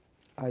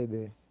Hi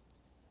there.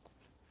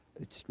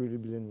 It's really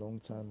been a long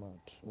time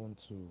I'd want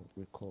to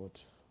record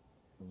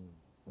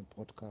a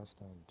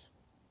podcast and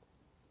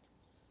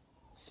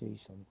say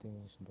some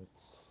things, but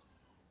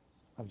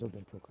I've just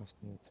been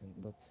procrastinating.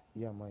 But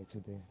here am I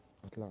today,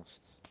 at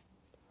last.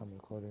 I'm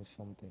recording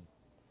something.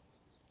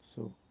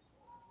 So,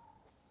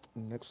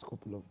 in the next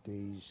couple of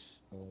days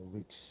or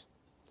weeks,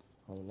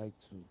 I would like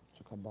to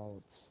talk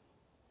about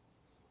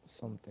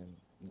something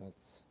that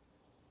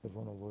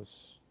every one of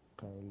us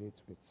can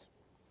relate with.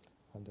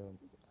 And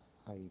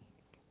I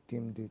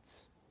deemed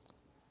it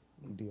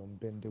the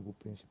unbendable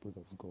principles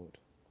of God.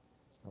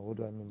 And what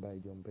do I mean by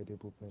the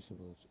unbendable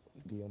principles?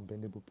 The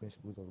unbendable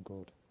principles of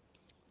God.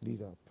 These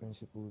are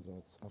principles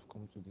that I've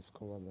come to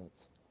discover that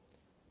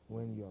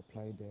when you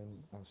apply them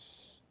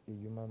as a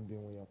human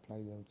being, when you apply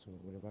them to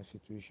whatever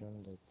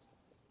situation that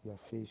you are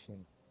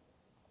facing,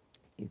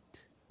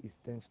 it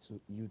tends to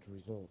yield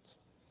results.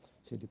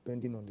 So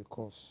depending on the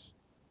course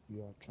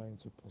you are trying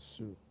to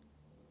pursue,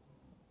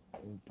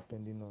 and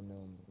depending on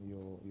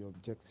your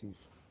objective,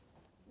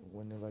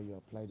 whenever you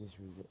apply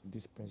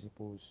these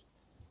principles,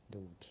 there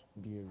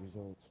would be a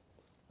result.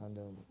 And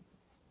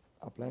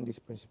applying these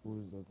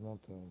principles does not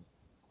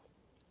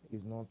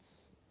is not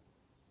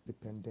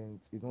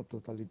is not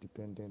totally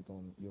dependent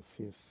on your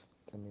faith.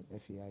 I mean,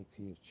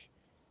 faith.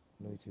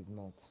 No, it is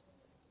not.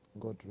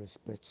 God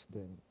respects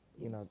them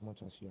in as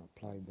much as you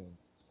apply them.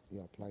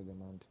 You apply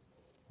them, and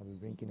I'll be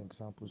bringing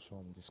examples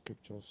from the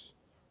scriptures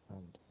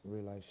and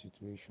real life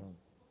situation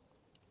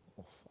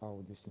of how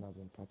this thing has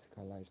been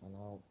practicalized and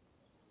how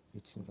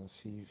it seems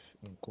as if,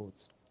 in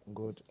quotes,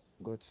 God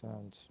God's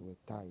hands were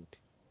tied.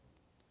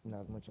 In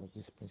as much as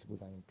these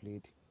principles are in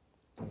play,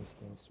 things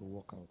tends to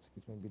work out.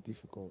 It may be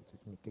difficult, it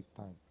may take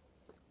time,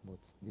 but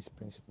these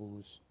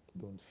principles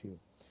don't fail.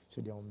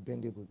 So they are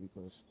unbendable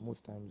because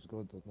most times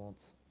God does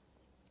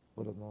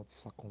not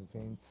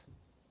circumvent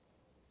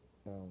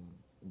um,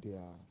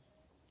 their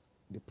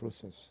the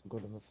process.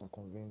 God does not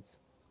circumvent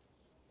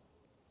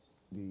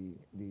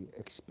the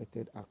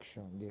expected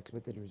action, the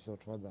expected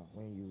result rather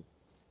when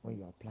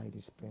you apply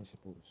these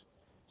principles.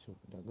 So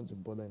they're going to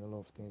bother in a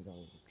lot of things. I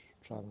will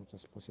try as much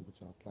as possible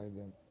to apply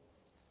them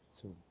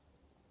to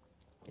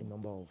a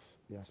number of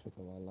the aspects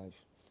of our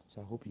life.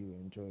 So I hope you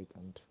enjoy it,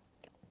 and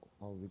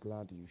I'll be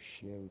glad you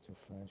share with your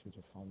friends, with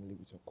your family,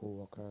 with your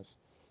co-workers,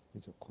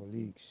 with your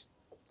colleagues,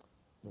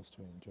 just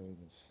to enjoy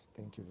this.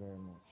 Thank you very much.